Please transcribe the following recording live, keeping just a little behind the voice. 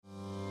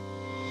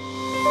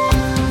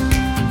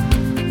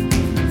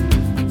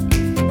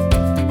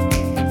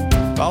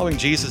Following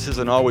Jesus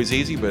isn't always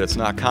easy, but it's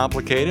not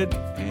complicated.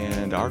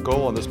 And our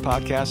goal on this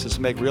podcast is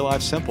to make real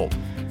life simple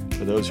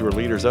for those who are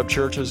leaders of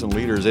churches and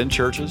leaders in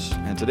churches.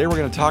 And today we're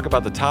going to talk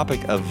about the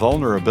topic of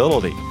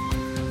vulnerability.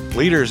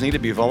 Leaders need to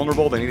be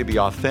vulnerable, they need to be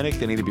authentic,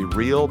 they need to be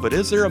real, but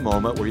is there a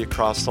moment where you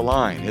cross the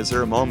line? Is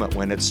there a moment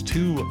when it's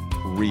too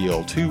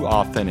real, too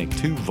authentic,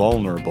 too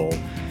vulnerable,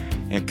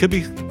 and could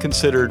be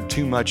considered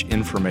too much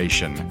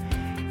information?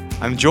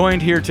 I'm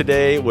joined here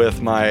today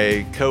with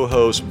my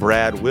co-host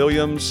Brad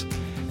Williams,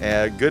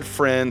 a good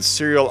friend,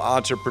 serial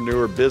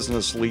entrepreneur,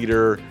 business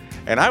leader,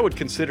 and I would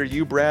consider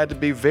you, Brad, to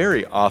be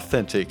very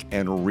authentic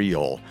and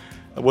real.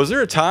 Was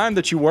there a time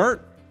that you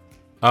weren't?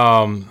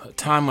 A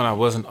time when I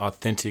wasn't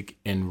authentic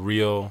and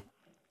real,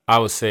 I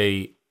would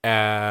say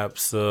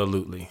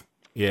absolutely.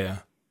 Yeah.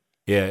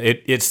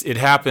 It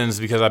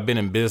happens because I've been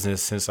in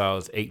business since I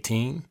was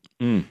 18.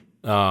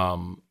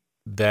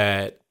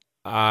 That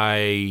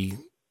I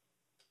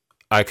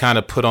kind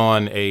of put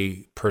on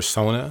a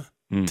persona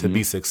to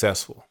be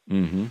successful.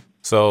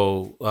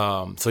 So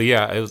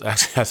yeah, it was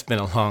actually, I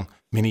spent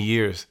many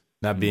years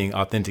not being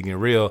authentic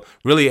and real,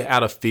 really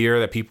out of fear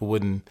that people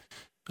wouldn't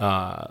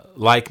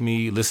like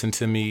me, listen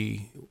to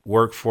me,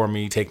 work for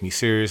me, take me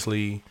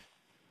seriously.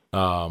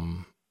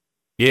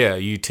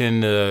 You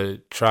tend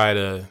to try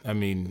to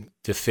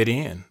fit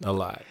in a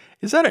lot.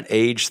 Is that an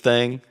age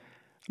thing?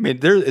 I mean,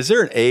 is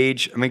there an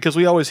age? I mean, because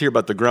we always hear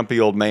about the grumpy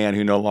old man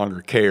who no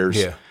longer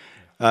cares. Yeah.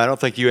 I don't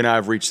think you and I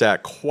have reached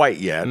that quite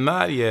yet.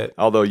 Not yet.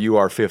 Although you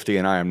are 50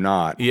 and I am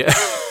not. Yeah.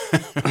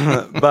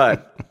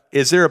 But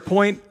is there a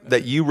point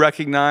that you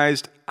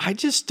recognized, I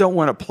just don't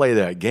want to play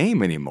that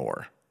game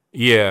anymore?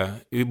 Yeah.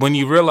 When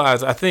you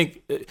realize, I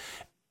think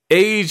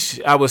age,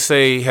 I would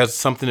say, has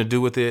something to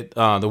do with it.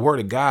 The Word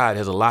of God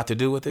has a lot to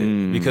do with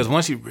it. Because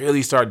once you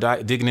really start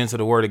digging into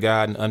the Word of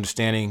God and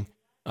understanding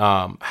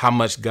how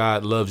much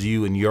God loves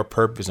you and your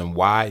purpose and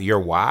why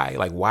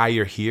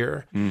you're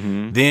here,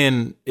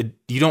 then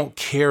you don't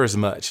care as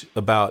much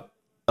about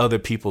other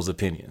people's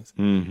opinions.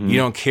 You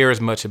don't care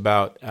as much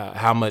about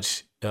how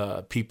much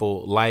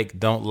people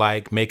don't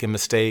like, making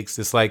mistakes.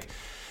 It's like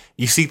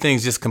you see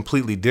things just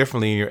completely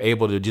differently and you're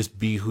able to just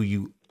be who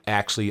you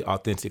actually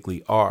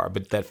authentically are.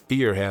 But that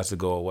fear has to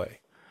go away.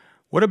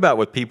 What about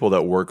with people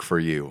that work for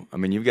you? I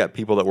mean, you've got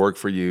people that work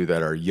for you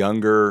that are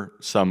younger,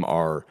 some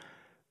are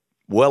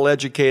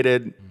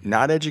well-educated,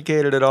 not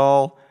educated at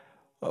all.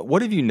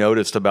 What have you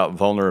noticed about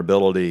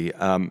vulnerability?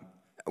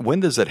 When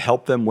does it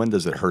help them? When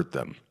does it hurt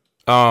them?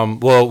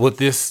 Well, with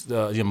this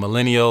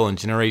millennial and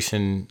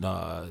generation,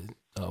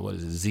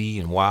 Z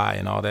and Y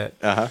and all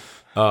that,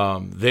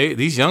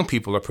 these young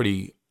people are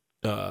pretty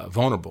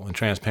vulnerable and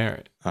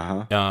transparent. You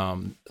have,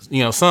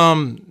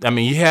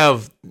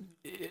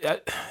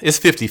 it's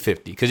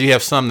 50-50 because you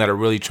have some that are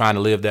really trying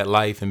to live that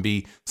life and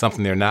be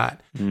something they're not.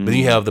 But then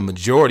you have the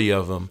majority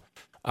of them,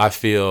 I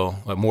feel,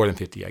 more than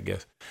 50, I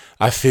guess.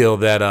 I feel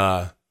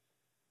that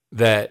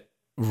that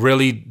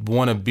really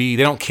want to be.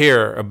 They don't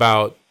care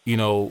about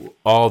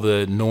all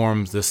the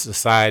norms the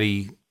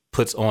society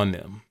puts on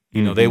them.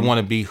 They want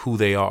to be who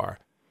they are,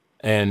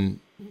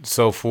 and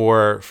so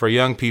for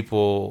young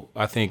people,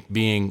 I think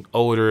being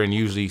older and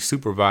usually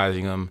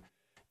supervising them,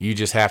 you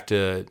just have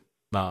to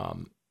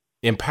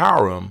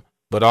empower them,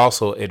 but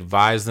also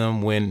advise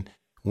them when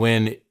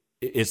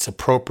it's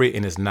appropriate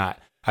and it's not.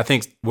 I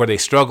think where they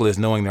struggle is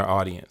knowing their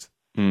audience.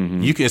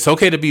 It's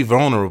okay to be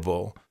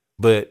vulnerable,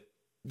 but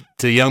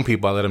to young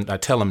people, I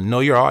tell them, know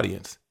your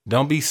audience.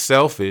 Don't be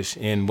selfish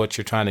in what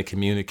you're trying to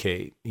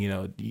communicate.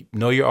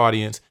 Know your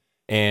audience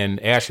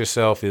and ask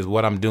yourself, is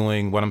what I'm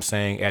doing, what I'm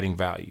saying, adding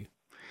value?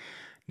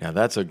 Now,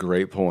 that's a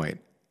great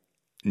point.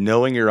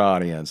 Knowing your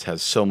audience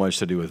has so much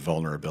to do with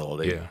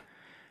vulnerability. Yeah.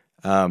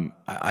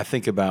 I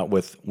think about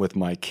with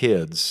my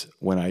kids,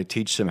 when I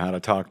teach them how to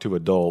talk to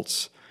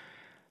adults,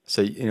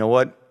 say, you know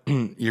what?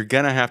 You're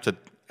going to have to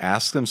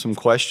ask them some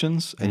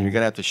questions, and you're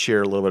going to have to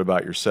share a little bit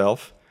about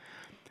yourself.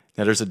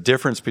 Now, there's a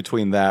difference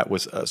between that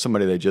with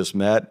somebody they just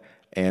met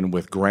and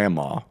with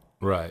grandma,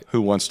 right,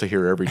 who wants to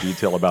hear every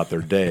detail about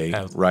their day,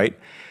 right?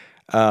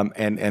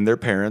 And their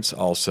parents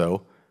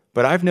also.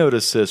 But I've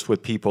noticed this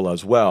with people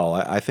as well.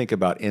 I think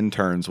about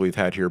interns we've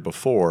had here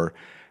before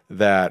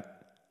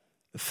that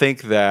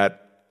think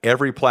that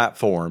every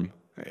platform,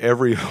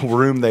 every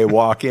room they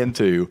walk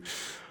into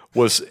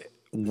was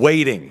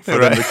waiting for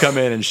them to come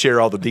in and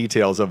share all the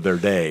details of their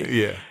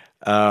day.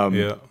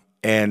 Yeah.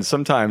 And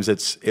sometimes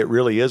it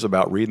really is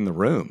about reading the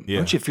room. Yeah.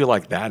 Don't you feel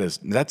like that's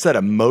that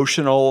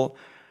emotional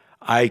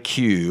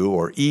IQ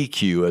or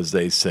EQ, as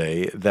they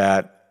say,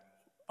 that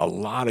a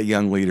lot of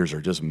young leaders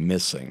are just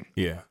missing?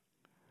 Yeah.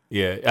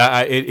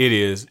 It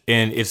is,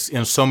 and it's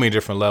in so many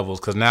different levels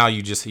because now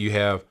you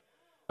have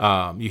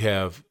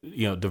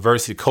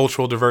diversity,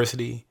 cultural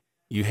diversity,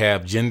 you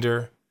have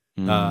gender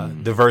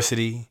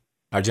diversity,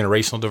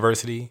 generational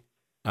diversity,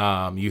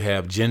 you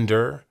have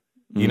gender,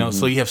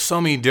 so you have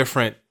so many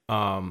different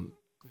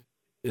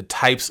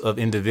types of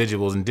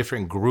individuals and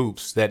different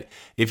groups that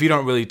if you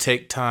don't really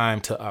take time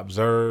to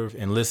observe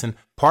and listen,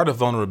 part of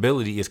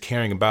vulnerability is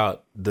caring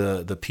about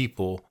the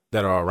people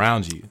that are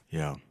around you.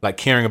 Yeah. Like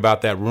caring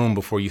about that room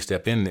before you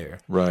step in there.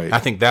 Right. I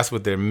think that's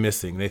what they're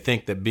missing. They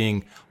think that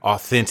being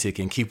authentic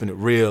and keeping it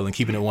real and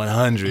keeping it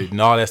 100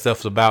 and all that stuff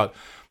is about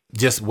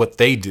just what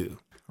they do.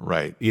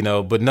 Right.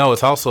 But no,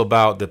 it's also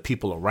about the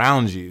people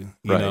around you,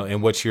 you Right. know,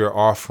 and what you're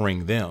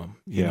offering them.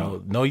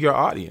 You know your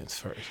audience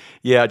first.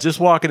 Yeah, just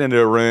walking into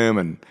a room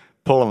and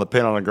pulling the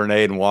pin on a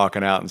grenade and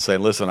walking out and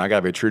saying, listen, I got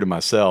to be true to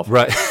myself.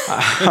 Right.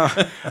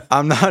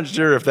 I'm not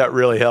sure if that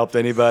really helped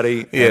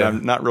anybody. Yeah. And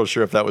I'm not real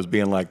sure if that was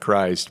being like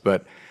Christ.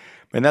 But,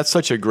 man, that's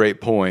such a great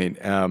point.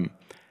 And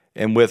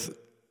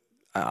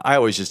I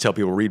always just tell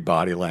people, read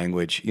body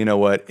language. You know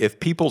what? If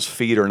people's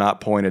feet are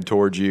not pointed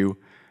towards you,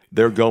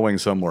 they're going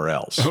somewhere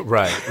else.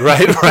 Right.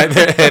 They're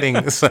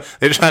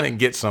trying to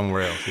get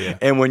somewhere else. Yeah.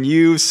 And when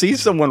you see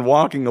someone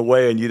walking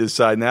away and you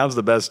decide now's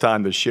the best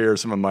time to share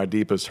some of my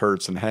deepest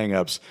hurts and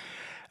hangups,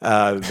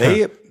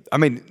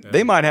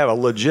 they might have a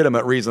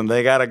legitimate reason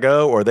they got to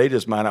go, or they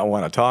just might not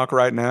want to talk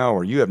right now,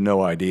 or you have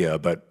no idea.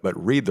 But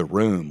read the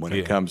room when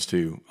it comes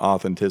to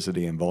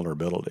authenticity and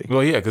vulnerability.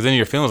 Well, yeah, because then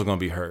your feelings are going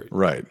to be hurt.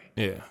 Right.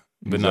 Yeah.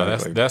 But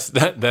Exactly.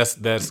 no,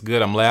 that's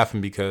good. I'm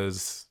laughing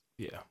because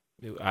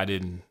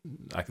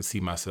I could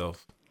see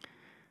myself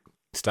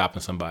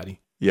stopping somebody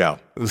Yeah.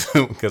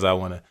 because I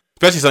want to,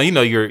 especially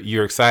so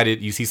you're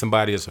excited. You see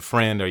somebody as a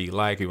friend or you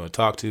like, or you want to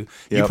talk to. You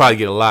Yep. probably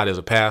get a lot as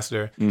a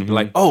pastor. You're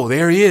like, oh,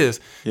 there he is,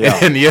 Yeah.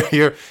 and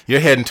you're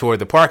heading toward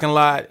the parking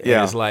lot. And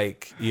Yeah. it's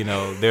like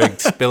they're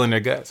spilling their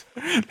guts.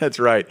 That's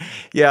right.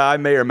 Yeah, I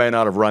may or may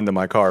not have run to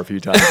my car a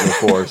few times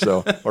before,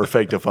 or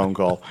faked a phone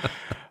call.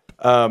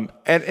 And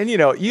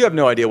you have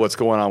no idea what's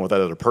going on with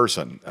that other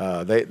person.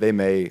 They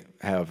may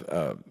have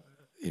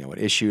an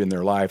issue in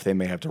their life. They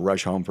may have to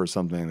rush home for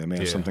something. They may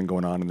have something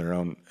going on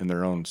in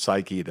their own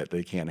psyche that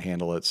they can't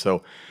handle it.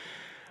 So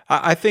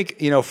I think,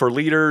 for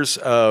leaders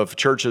of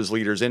churches,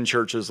 leaders in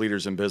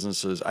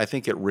businesses, I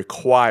think it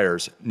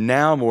requires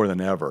now more than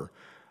ever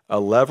a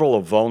level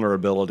of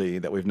vulnerability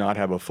that we've not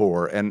had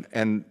before,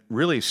 and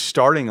really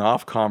starting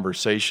off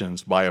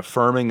conversations by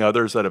affirming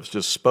others that have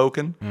just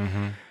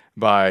spoken,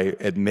 by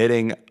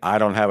admitting I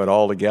don't have it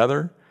all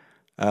together.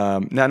 Now,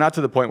 not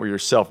to the point where you're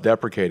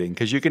self-deprecating,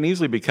 because you can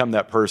easily become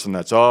that person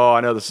that's,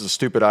 I know this is a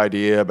stupid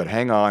idea, but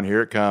hang on,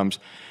 here it comes.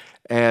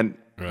 And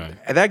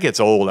that gets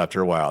old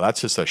after a while.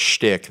 That's just a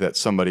shtick that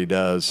somebody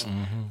does.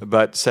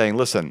 But saying,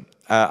 listen,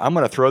 I'm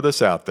going to throw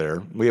this out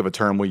there. We have a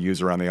term we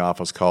use around the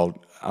office called,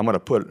 I'm going to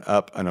put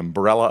up an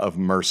umbrella of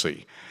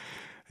mercy.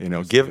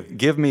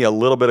 Give me a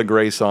little bit of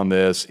grace on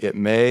this. It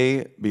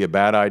may be a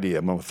bad idea.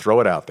 I'm going to throw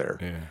it out there.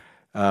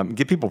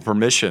 Give people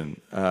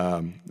permission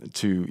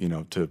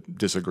to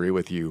disagree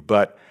with you.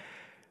 But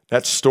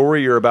that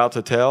story you're about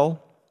to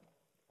tell,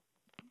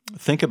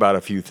 think about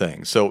a few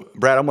things. So,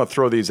 Brad, I'm going to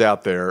throw these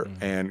out there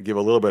and give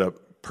a little bit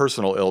of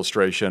personal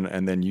illustration,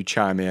 and then you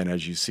chime in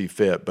as you see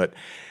fit. But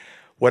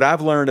what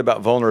I've learned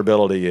about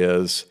vulnerability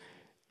is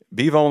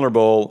be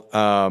vulnerable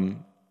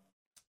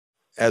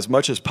as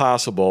much as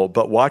possible,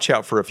 but watch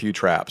out for a few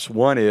traps.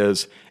 One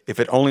is if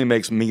it only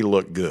makes me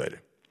look good.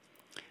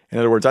 In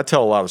other words, I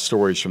tell a lot of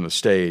stories from the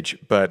stage,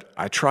 but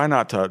I try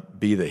not to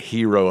be the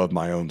hero of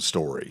my own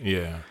story.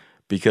 Yeah.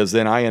 Because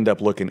then I end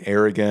up looking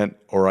arrogant,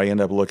 or I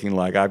end up looking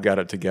like I've got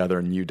it together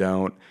and you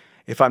don't.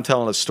 If I'm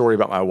telling a story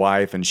about my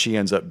wife and she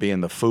ends up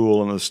being the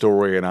fool in the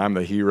story and I'm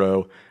the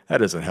hero, that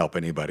doesn't help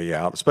anybody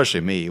out,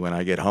 especially me when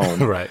I get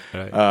home. Right.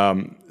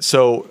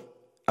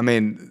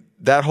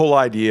 That whole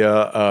idea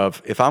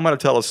of if I'm going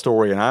to tell a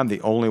story and I'm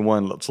the only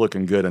one that's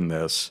looking good in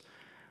this,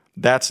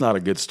 that's not a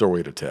good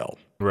story to tell.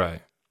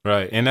 Right.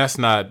 And that's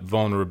not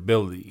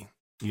vulnerability.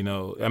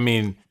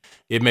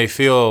 It may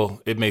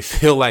feel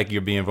like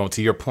you're being vulnerable.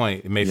 To your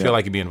point, it may feel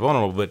like you're being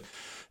vulnerable, but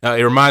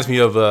it reminds me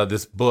of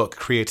this book,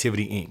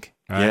 Creativity, Inc.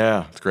 Right?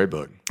 Yeah, it's a great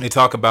book. They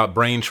talk about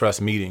brain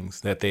trust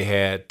meetings that they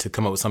had to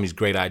come up with some of these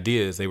great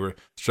ideas. They were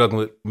struggling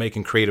with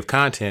making creative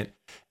content,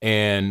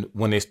 and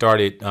when they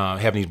started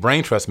having these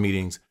brain trust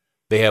meetings,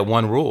 they had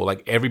one rule: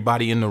 like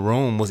everybody in the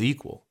room was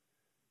equal.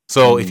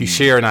 So if you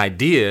share an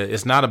idea,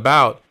 it's not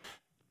about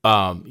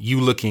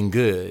you looking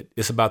good.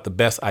 It's about the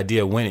best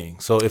idea winning.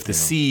 So if the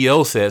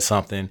CEO said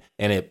something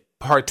and a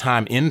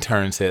part-time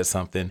intern said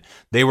something,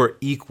 they were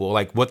equal.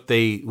 Like what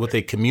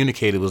they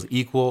communicated was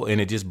equal,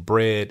 and it just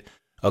bred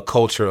a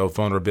culture of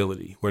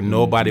vulnerability where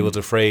nobody was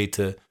afraid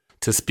to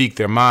speak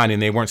their mind,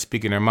 and they weren't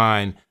speaking their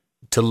mind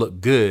to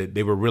look good.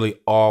 They were really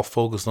all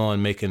focused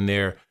on making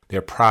their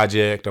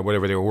project or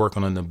whatever they were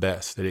working on the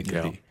best that it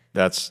could be.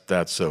 That's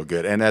so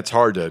good, and that's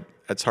hard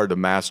to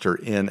master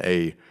in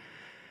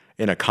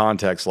a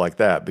context like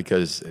that,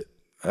 because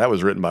that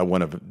was written by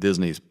one of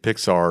Disney's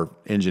Pixar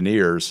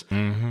engineers,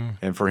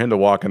 and for him to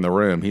walk in the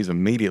room, he's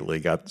immediately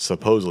got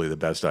supposedly the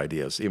best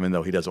ideas, even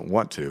though he doesn't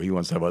want to. He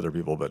wants to have other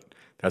people, but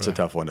that's a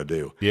tough one to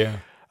do. Yeah.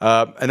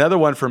 Another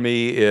one for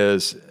me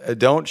is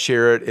don't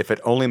share it if it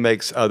only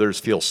makes others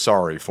feel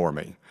sorry for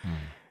me.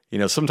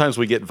 Sometimes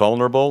we get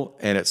vulnerable,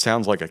 and it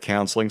sounds like a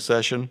counseling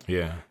session.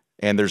 Yeah.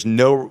 And there's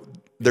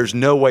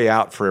no way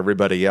out for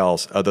everybody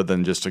else other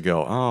than just to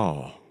go,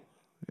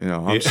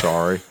 I'm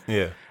sorry.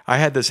 Yeah. I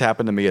had this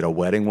happen to me at a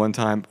wedding one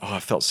time. Oh, I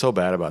felt so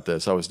bad about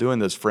this. I was doing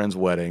this friend's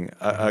wedding,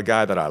 a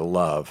guy that I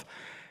love,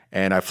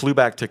 and I flew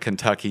back to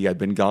Kentucky. I'd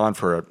been gone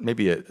for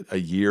maybe a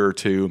year or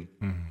two.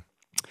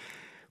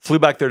 Flew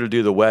back there to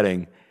do the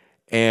wedding,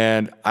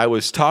 and I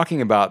was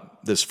talking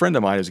about this friend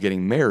of mine who's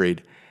getting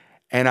married,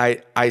 and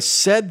I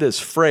said this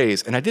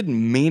phrase, and I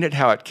didn't mean it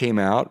how it came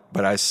out,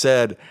 but I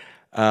said,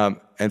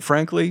 and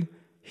frankly,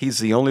 he's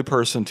the only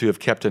person to have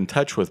kept in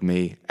touch with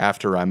me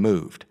after I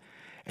moved.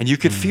 And you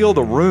could feel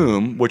the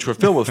room, which was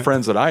filled with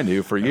friends that I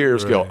knew for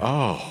years, go,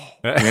 oh,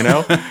 you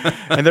know?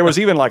 And there was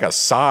even like a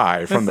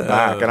sigh from the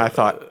back. And I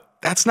thought,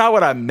 that's not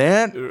what I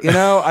meant. You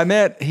know, I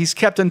meant he's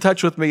kept in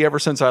touch with me ever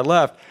since I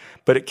left.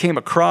 But it came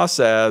across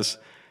as,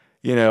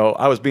 you know,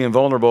 I was being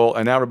vulnerable,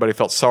 and now everybody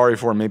felt sorry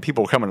for me.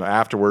 People were coming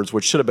afterwards,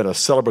 which should have been a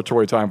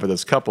celebratory time for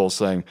this couple,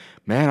 saying,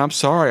 man, I'm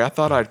sorry. I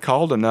thought I'd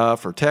called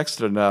enough or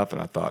texted enough.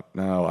 And I thought,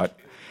 no.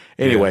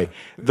 Anyway,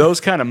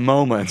 those kind of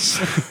moments...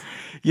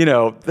 You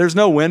know, there's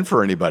no win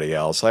for anybody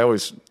else. I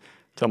always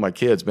tell my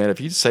kids, man, if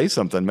you say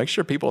something, make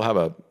sure people have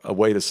a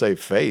way to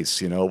save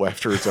face, you know,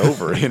 after it's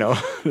over, you know.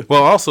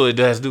 Well, also it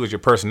has to do with your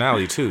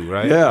personality too,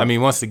 right? Yeah. I mean,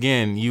 once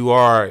again, you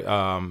are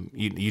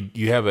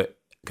you have an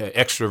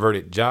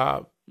extroverted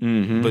job,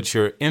 but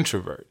you're an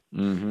introvert.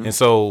 And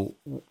so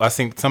I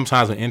think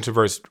sometimes when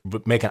introverts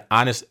make an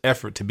honest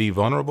effort to be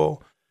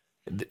vulnerable,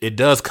 it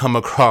does come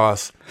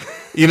across,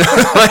 you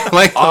know,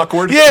 like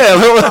awkward. Yeah.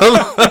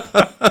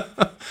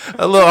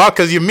 A little awkward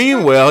because you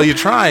mean well, you're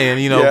trying,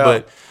 you know,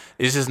 but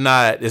it's just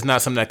not. It's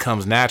not something that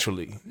comes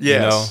naturally, you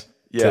know,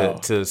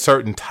 to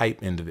certain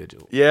type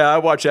individuals. Yeah, I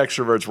watch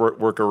extroverts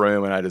work a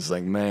room, and I just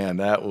think, man,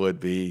 that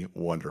would be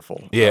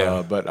wonderful.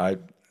 Yeah, but I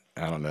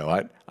don't know.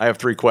 I have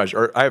three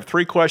questions, or I have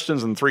 3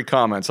 questions and 3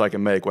 comments I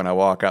can make when I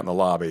walk out in the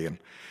lobby, and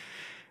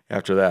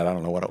after that, I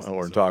don't know what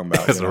we're talking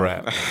about. That's a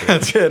wrap.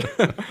 That's it.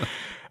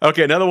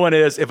 Okay, another one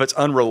is if it's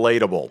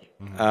unrelatable.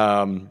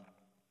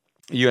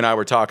 You and I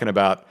were talking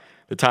about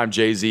the time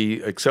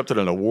Jay-Z accepted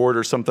an award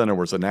or something, or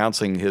was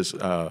announcing his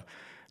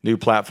new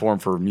platform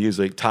for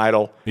music,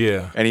 Tidal.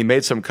 Yeah. And he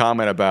made some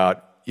comment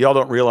about, y'all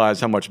don't realize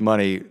how much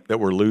money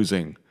that we're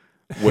losing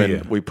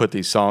when we put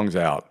these songs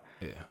out.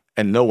 Yeah.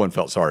 And no one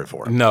felt sorry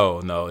for him.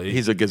 No.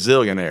 He's a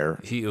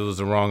gazillionaire. It was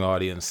the wrong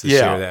audience to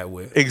share that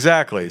with.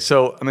 Exactly.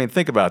 So, I mean,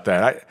 think about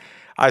that.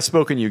 I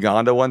spoke in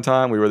Uganda one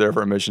time. We were there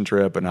for a mission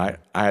trip, and I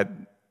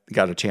had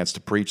got a chance to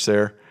preach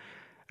there.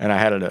 And I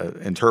had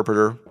an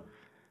interpreter.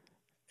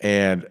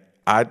 And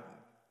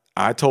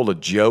I told a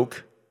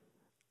joke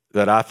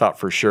that I thought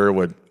for sure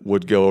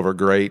would go over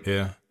great.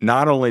 Yeah.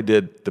 Not only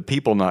did the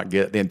people not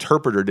get it, the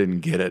interpreter didn't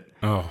get it.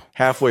 Oh.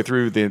 Halfway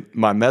through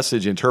my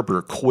message, the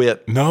interpreter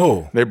quit.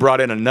 No. They brought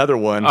in another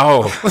one.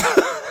 Oh.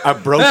 I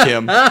broke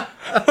him.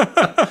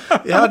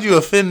 How'd you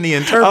offend the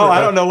interpreter? Oh,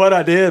 I don't know what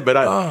I did, but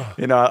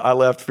I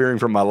left fearing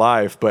for my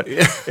life. But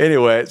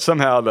anyway,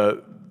 somehow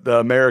the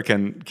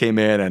American came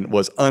in and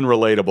was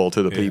unrelatable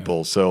to the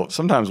people. So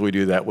sometimes we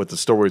do that with the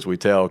stories we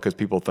tell because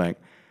people think,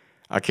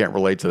 I can't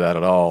relate to that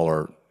at all,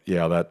 or,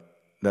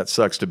 that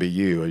sucks to be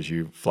you as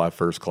you fly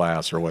first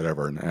class or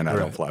whatever, and I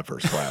don't fly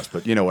first class,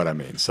 but you know what I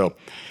mean. So,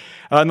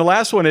 and the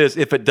last one is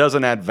if it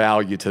doesn't add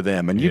value to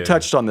them, and you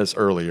touched on this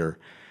earlier.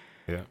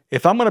 Yeah.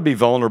 If I'm going to be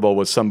vulnerable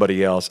with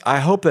somebody else, I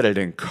hope that it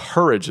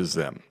encourages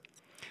them.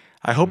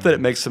 I hope that it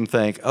makes them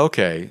think,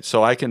 okay,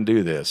 so I can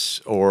do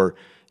this, or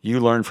you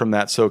learn from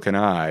that, so can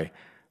I,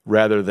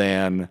 rather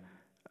than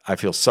I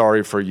feel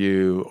sorry for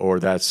you, or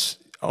that's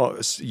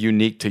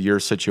unique to your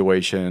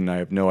situation. I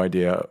have no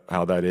idea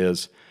how that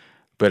is,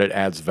 but it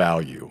adds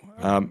value.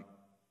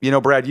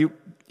 Brad, you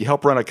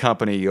help run a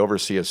company, you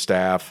oversee a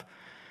staff.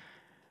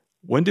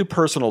 When do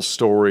personal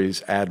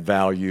stories add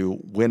value?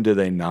 When do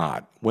they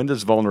not? When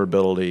does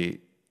vulnerability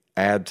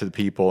add to the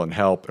people and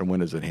help, and when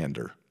does it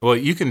hinder? Well,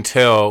 you can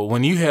tell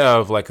when you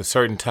have like a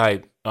certain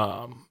type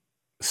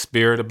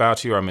spirit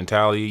about you or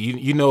mentality.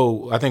 You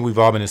know, I think we've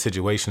all been in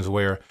situations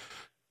where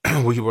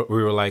we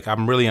were like,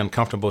 I'm really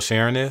uncomfortable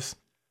sharing this,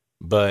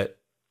 but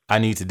I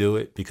need to do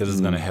it because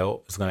it's going to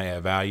help. It's going to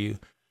add value.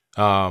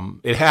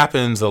 It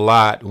happens a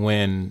lot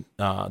when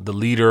the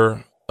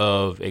leader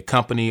of a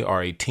company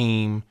or a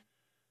team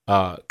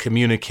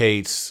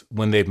communicates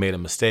when they've made a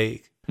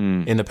mistake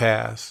in the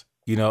past.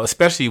 You know,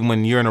 especially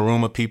when you're in a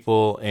room of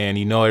people and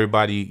you know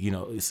everybody. You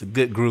know, it's a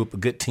good group, a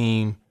good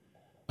team,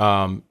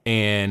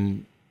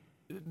 and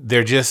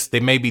they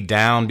may be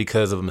down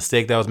because of a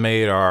mistake that was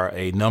made or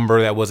a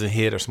number that wasn't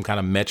hit or some kind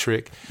of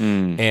metric.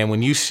 And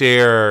when you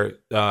share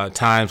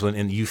times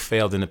when you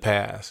failed in the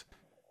past,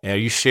 and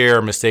you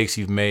share mistakes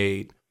you've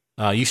made,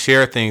 you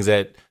share things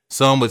that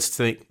some would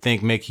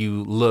think make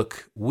you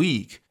look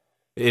weak,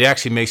 it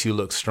actually makes you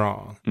look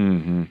strong.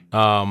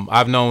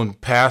 I've known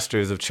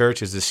pastors of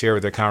churches to share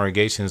with their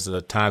congregations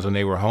the times when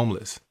they were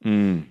homeless,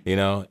 you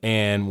know,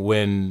 and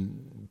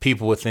when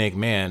people would think,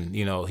 man,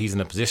 you know, he's in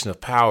a position of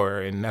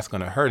power and that's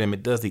going to hurt him.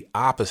 It does the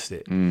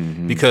opposite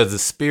because the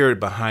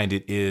spirit behind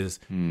it is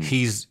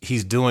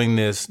he's doing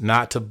this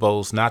not to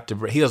boast,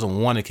 he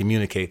doesn't want to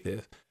communicate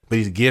this, but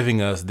he's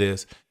giving us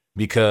this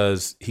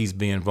because he's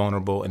being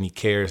vulnerable and he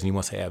cares and he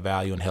wants to add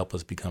value and help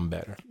us become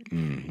better.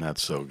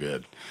 That's so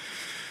good.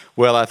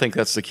 Well, I think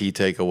that's the key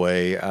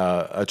takeaway.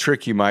 A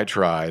trick you might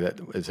try that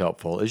is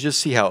helpful is just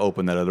see how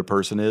open that other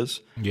person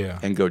is. Yeah.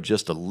 And go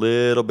just a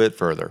little bit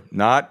further.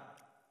 Not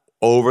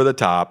over the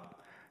top,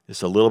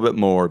 just a little bit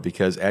more,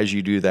 because as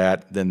you do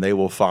that, then they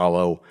will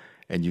follow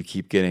and you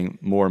keep getting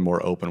more and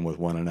more open with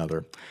one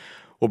another.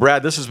 Well,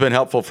 Brad, this has been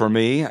helpful for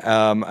me,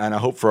 and I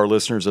hope for our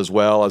listeners as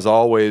well. As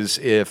always,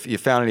 if you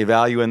found any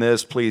value in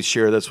this, please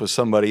share this with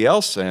somebody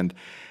else. And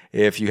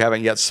if you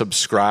haven't yet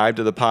subscribed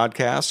to the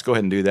podcast, go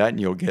ahead and do that, and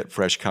you'll get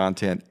fresh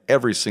content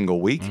every single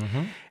week.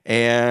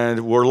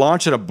 And we're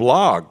launching a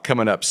blog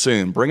coming up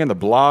soon, bringing the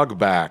blog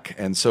back.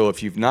 And so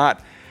if you've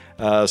not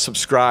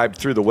subscribed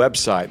through the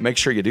website, make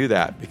sure you do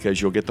that,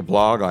 because you'll get the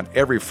blog on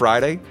every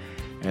Friday.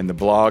 And the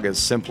blog is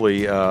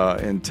simply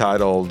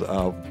entitled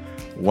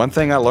One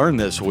Thing I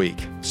Learned This Week.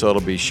 So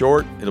it'll be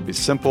short, it'll be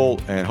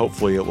simple, and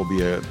hopefully it will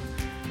be a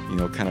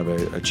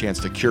chance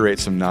to curate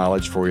some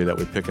knowledge for you that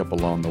we pick up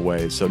along the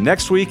way. So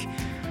next week,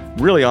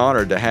 really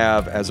honored to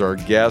have as our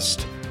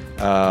guest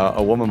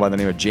a woman by the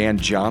name of Jan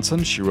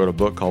Johnson. She wrote a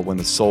book called When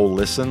the Soul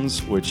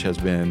Listens, which has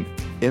been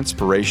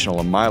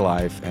inspirational in my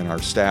life and our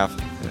staff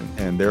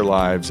and their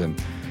lives.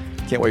 And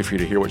can't wait for you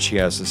to hear what she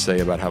has to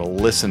say about how to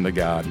listen to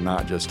God,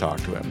 not just talk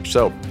to Him.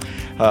 So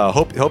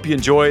hope you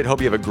enjoy it.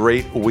 Hope you have a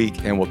great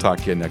week, and we'll talk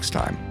to you next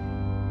time.